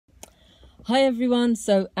Hi everyone,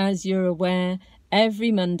 so as you're aware,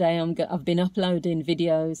 every Monday I've been uploading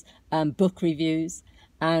videos, book reviews,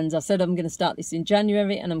 and I said I'm going to start this in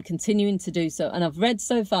January, and I'm continuing to do so. And I've read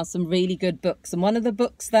so far some really good books, and one of the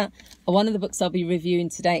books I'll be reviewing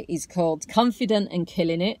today is called Confident and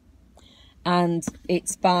Killing It, and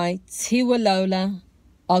it's by Tiwalola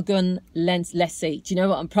Ogunlesi. Do you know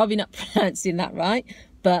what? I'm probably not pronouncing that right,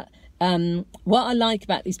 but what I like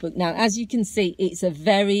about this book, now as you can see, it's a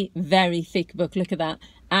very, very thick book. Look at that.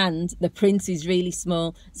 And the print is really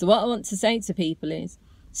small. So what I want to say to people is,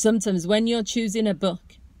 sometimes when you're choosing a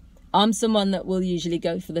book, I'm someone that will usually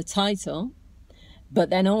go for the title, but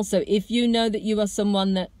then also if you know that you are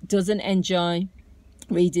someone that doesn't enjoy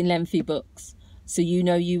reading lengthy books, so you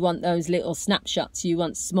know you want those little snapshots, you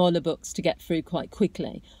want smaller books to get through quite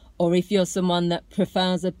quickly, or if you're someone that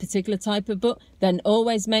prefers a particular type of book, then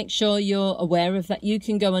always make sure you're aware of that. You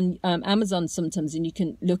can go on Amazon sometimes and you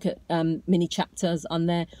can look at mini chapters on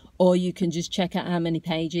there, or you can just check out how many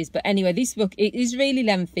pages. But anyway, this book, it is really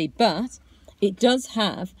lengthy, but it does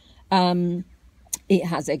have it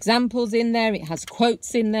has examples in there, it has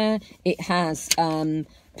quotes in there, it has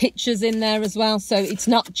pictures in there as well. So it's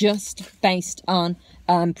not just based on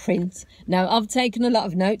print. Now I've taken a lot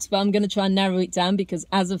of notes, but I'm going to try and narrow it down because,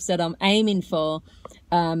 as I've said, I'm aiming for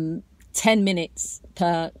 10 minutes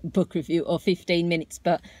per book review or 15 minutes.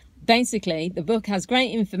 But basically the book has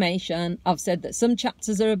great information. I've said that some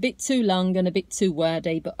chapters are a bit too long and a bit too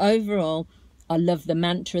wordy, but overall I love the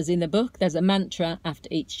mantras in the book. There's a mantra after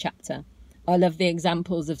each chapter. I love the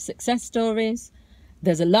examples of success stories.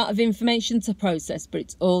 There's a lot of information to process, but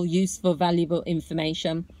it's all useful, valuable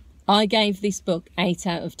information. I gave this book 8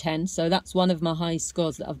 out of 10, so that's one of my highest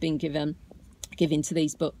scores that I've been giving to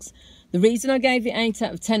these books. The reason I gave it 8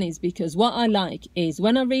 out of 10 is because what I like is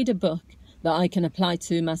when I read a book that I can apply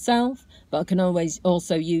to myself, but I can always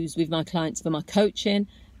also use with my clients for my coaching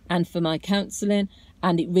and for my counselling,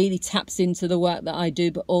 and it really taps into the work that I do,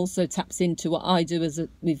 but also taps into what I do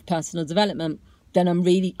with personal development, then I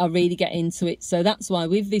really get into it. So that's why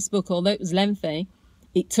with this book, although it was lengthy,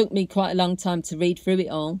 it took me quite a long time to read through it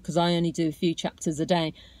all because I only do a few chapters a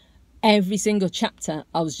day. Every single chapter,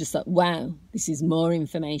 I was just like, wow, this is more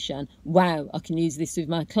information. Wow, I can use this with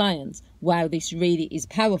my clients. Wow, this really is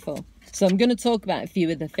powerful. So I'm going to talk about a few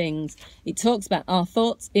of the things. It talks about our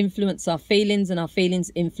thoughts influence our feelings, and our feelings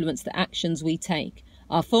influence the actions we take.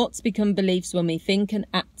 Our thoughts become beliefs when we think and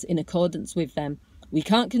act in accordance with them. We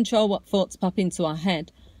can't control what thoughts pop into our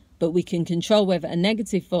head, but we can control whether a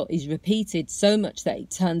negative thought is repeated so much that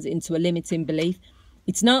it turns into a limiting belief.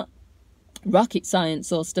 It's not rocket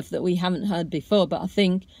science or stuff that we haven't heard before, but I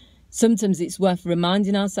think sometimes it's worth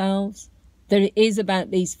reminding ourselves that it is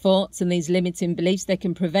about these thoughts and these limiting beliefs. They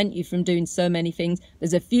can prevent you from doing so many things.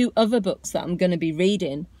 There's a few other books that I'm going to be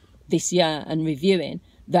reading this year and reviewing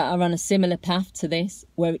that are on a similar path to this,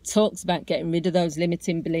 where it talks about getting rid of those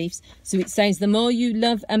limiting beliefs. So it says the more you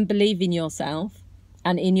love and believe in yourself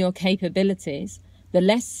and in your capabilities, the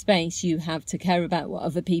less space you have to care about what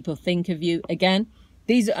other people think of you. Again,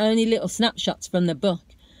 these are only little snapshots from the book,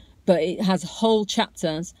 but it has whole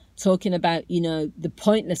chapters talking about, you know, the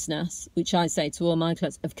pointlessness, which I say to all my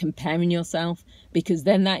clients, of comparing yourself, because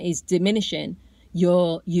then that is diminishing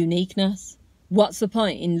your uniqueness. What's the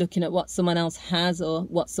point in looking at what someone else has or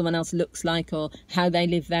what someone else looks like or how they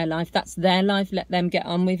live their life? That's their life. Let them get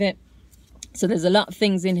on with it. So there's a lot of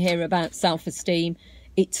things in here about self-esteem.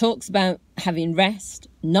 It talks about having rest,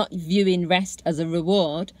 not viewing rest as a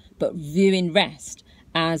reward, but viewing rest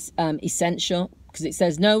as essential. Because it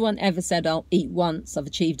says no one ever said, I'll eat once, I've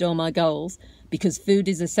achieved all my goals, because food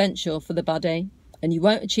is essential for the body and you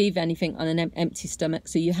won't achieve anything on an empty stomach.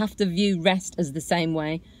 So you have to view rest as the same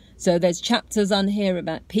way. So there's chapters on here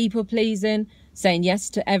about people pleasing, saying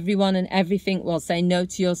yes to everyone and everything while saying no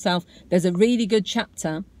to yourself. There's a really good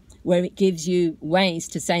chapter where it gives you ways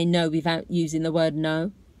to say no without using the word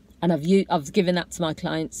no. And I've given that to my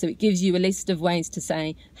clients. So it gives you a list of ways to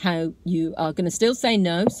say how you are going to still say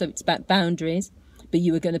no. So it's about boundaries, but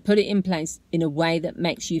you are going to put it in place in a way that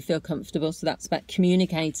makes you feel comfortable. So that's about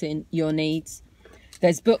communicating your needs.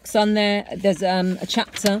 There's books on there. There's a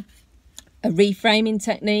chapter, a reframing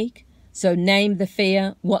technique. So name the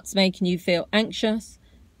fear, what's making you feel anxious.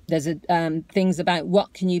 There's things about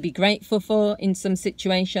what can you be grateful for in some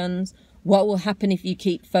situations. What will happen if you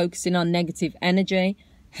keep focusing on negative energy?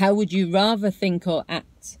 How would you rather think or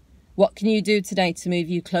act? What can you do today to move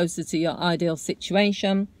you closer to your ideal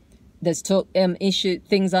situation? There's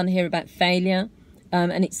things on here about failure.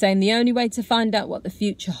 And it's saying the only way to find out what the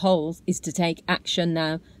future holds is to take action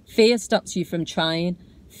now. Fear stops you from trying.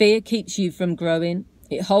 Fear keeps you from growing.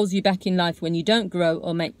 It holds you back in life. When you don't grow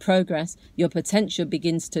or make progress, your potential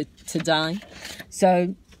begins to die.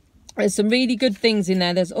 So there's some really good things in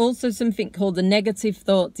there. There's also something called the negative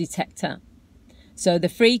thought detector. So the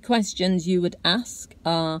 3 questions you would ask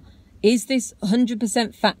are, is this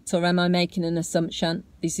 100% fact or am I making an assumption?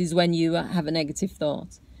 This is when you have a negative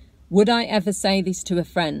thought. Would I ever say this to a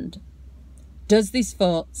friend? Does this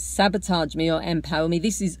thought sabotage me or empower me?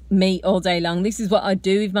 This is me all day long. This is what I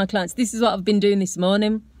do with my clients. This is what I've been doing this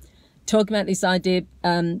morning. Talking about this idea,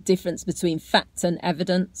 difference between fact and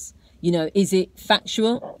evidence. You know, is it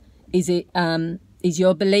factual? Is it, is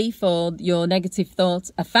your belief or your negative thought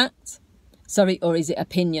a fact? Or is it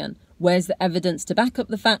opinion? Where's the evidence to back up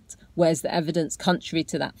the fact? Where's the evidence contrary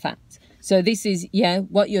to that fact? So this is,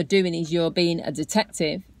 what you're doing is you're being a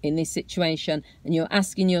detective in this situation and you're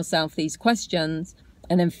asking yourself these questions.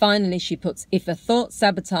 And then finally she puts, if a thought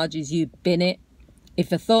sabotages you, bin it.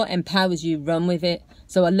 If a thought empowers you, run with it.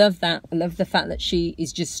 So I love that. I love the fact that she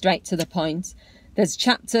is just straight to the point. There's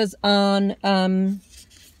chapters on,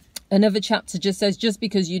 another chapter just says, just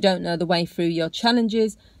because you don't know the way through your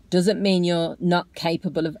challenges doesn't mean you're not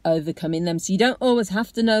capable of overcoming them. So you don't always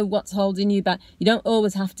have to know what's holding you back. You don't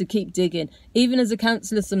always have to keep digging. Even as a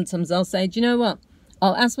counsellor, sometimes I'll say, do you know what?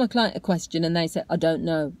 I'll ask my client a question and they say, I don't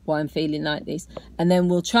know why I'm feeling like this. And then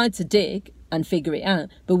we'll try to dig and figure it out.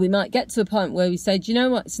 But we might get to a point where we say, do you know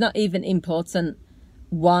what? It's not even important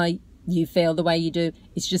why you feel the way you do.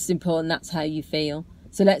 It's just important that's how you feel.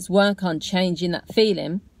 So let's work on changing that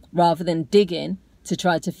feeling rather than digging to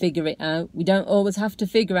try to figure it out. We don't always have to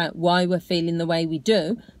figure out why we're feeling the way we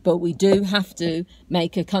do, but we do have to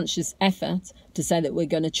make a conscious effort to say that we're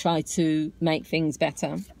going to try to make things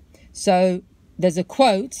better. So there's a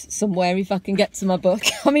quote somewhere, if I can get to my book.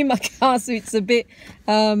 I'm in my car, so it's a bit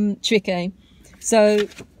tricky. So,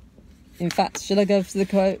 in fact, should I go to the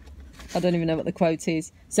quote? I don't even know what the quote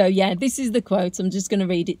is. So yeah, this is the quote. I'm just going to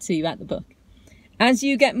read it to you out the book. As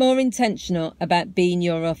you get more intentional about being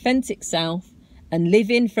your authentic self and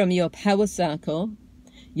living from your power circle,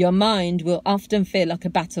 your mind will often feel like a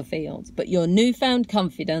battlefield, but your newfound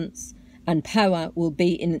confidence and power will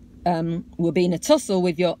be in a tussle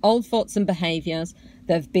with your old thoughts and behaviours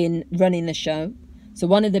that have been running the show. So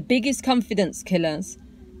one of the biggest confidence killers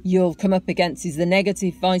you'll come up against is the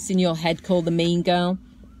negative voice in your head called the mean girl.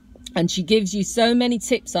 And she gives you so many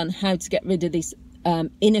tips on how to get rid of this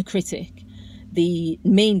inner critic, the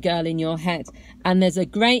mean girl in your head. And there's a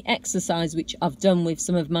great exercise which I've done with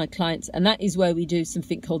some of my clients, and that is where we do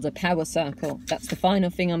something called a power circle. That's the final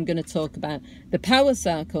thing I'm going to talk about. The power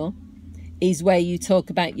circle is where you talk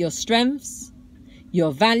about your strengths,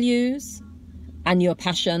 your values, and your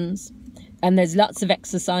passions. And there's lots of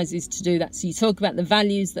exercises to do that. So you talk about the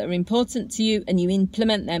values that are important to you and you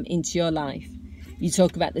implement them into your life. You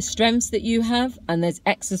talk about the strengths that you have, and there's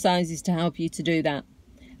exercises to help you to do that.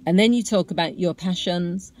 And then you talk about your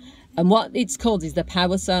passions, and what it's called is the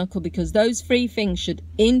power circle, because those 3 things should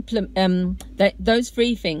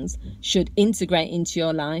should integrate into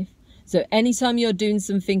your life. So anytime you're doing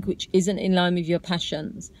something which isn't in line with your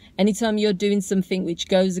passions, anytime you're doing something which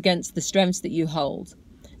goes against the strengths that you hold,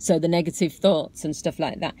 so the negative thoughts and stuff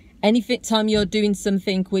like that, any time you're doing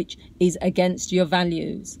something which is against your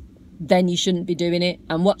values, then you shouldn't be doing it.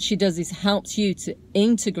 And what she does is helps you to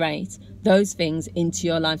integrate those things into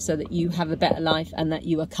your life so that you have a better life and that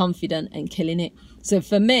you are confident and killing it. So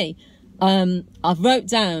for me, I've wrote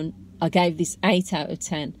down, I gave this 8 out of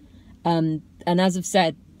 10. And as I've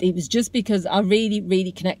said, it was just because I really,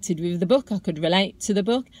 really connected with the book. I could relate to the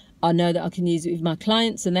book. I know that I can use it with my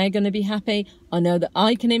clients and they're going to be happy. I know that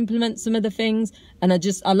I can implement some of the things, and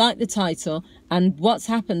I like the title. And what's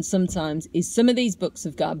happened sometimes is some of these books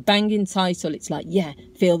have got a banging title. It's like, yeah,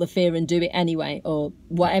 feel the fear and do it anyway, or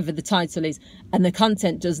whatever the title is. And the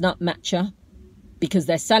content does not match up because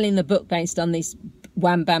they're selling the book based on this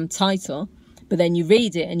wham bam title. But then you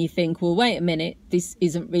read it and you think, well, wait a minute, this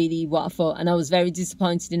isn't really what I thought. And I was very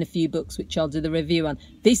disappointed in a few books, which I'll do the review on.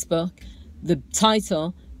 This book, the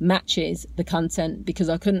title matches the content because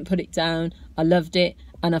I couldn't put it down. I loved it,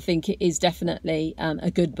 and I think it is definitely a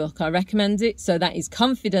good book. I recommend it. So that is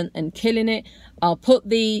Confident and Killing It. I'll put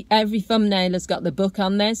every thumbnail has got the book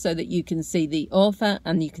on there so that you can see the author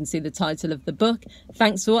and you can see the title of the book.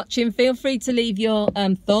 Thanks for watching. Feel free to leave your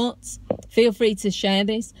thoughts. Feel free to share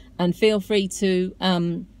this, and feel free to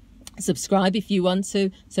subscribe if you want to.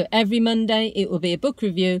 So every Monday it will be a book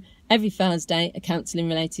review. Every Thursday, a counselling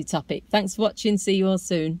related topic. Thanks for watching. See you all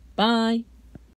soon. Bye.